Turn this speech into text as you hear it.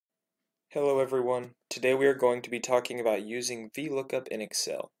Hello everyone. Today we are going to be talking about using Vlookup in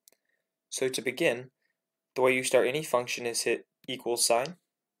Excel. So to begin, the way you start any function is hit equals sign,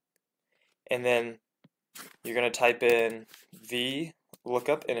 and then you're going to type in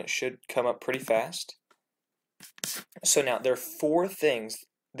Vlookup and it should come up pretty fast. So now there are four things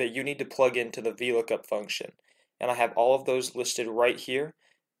that you need to plug into the Vlookup function, and I have all of those listed right here.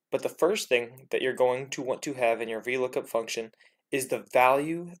 But the first thing that you're going to want to have in your Vlookup function is the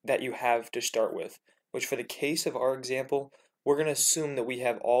value that you have to start with, which for the case of our example, we're going to assume that we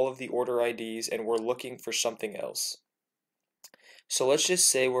have all of the order IDs and we're looking for something else. So let's just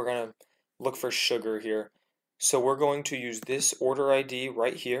say we're going to look for sugar here. So we're going to use this order ID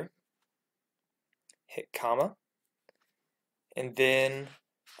right here, hit comma, and then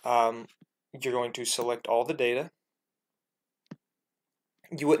you're going to select all the data.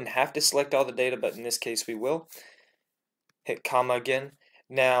 You wouldn't have to select all the data, but in this case we will. Hit comma again.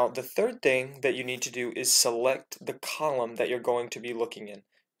 Now, the third thing that you need to do is select the column that you're going to be looking in.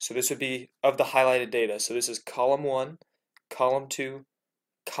 So this would be of the highlighted data. So this is column 1, column 2,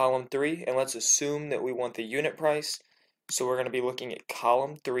 column 3, and let's assume that we want the unit price. So we're going to be looking at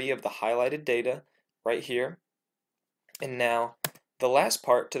column 3 of the highlighted data right here. And now, the last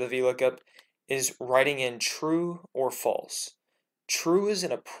part to the VLOOKUP is writing in true or false. True is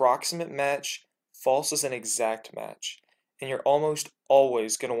an approximate match, false is an exact match. And you're almost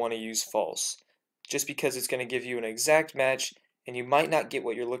always going to want to use false, just because it's going to give you an exact match, and you might not get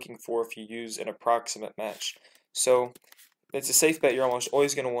what you're looking for if you use an approximate match. So it's a safe bet you're almost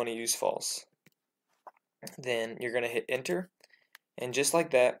always going to want to use false. Then you're going to hit enter, and just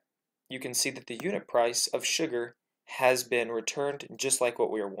like that, you can see that the unit price of sugar has been returned just like what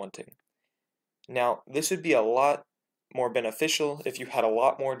we are wanting. Now, this would be a lot more beneficial if you had a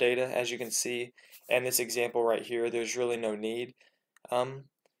lot more data, as you can see, and this example right here, there's really no need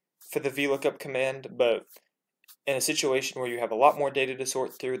for the VLOOKUP command, but in a situation where you have a lot more data to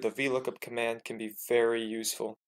sort through, the VLOOKUP command can be very useful.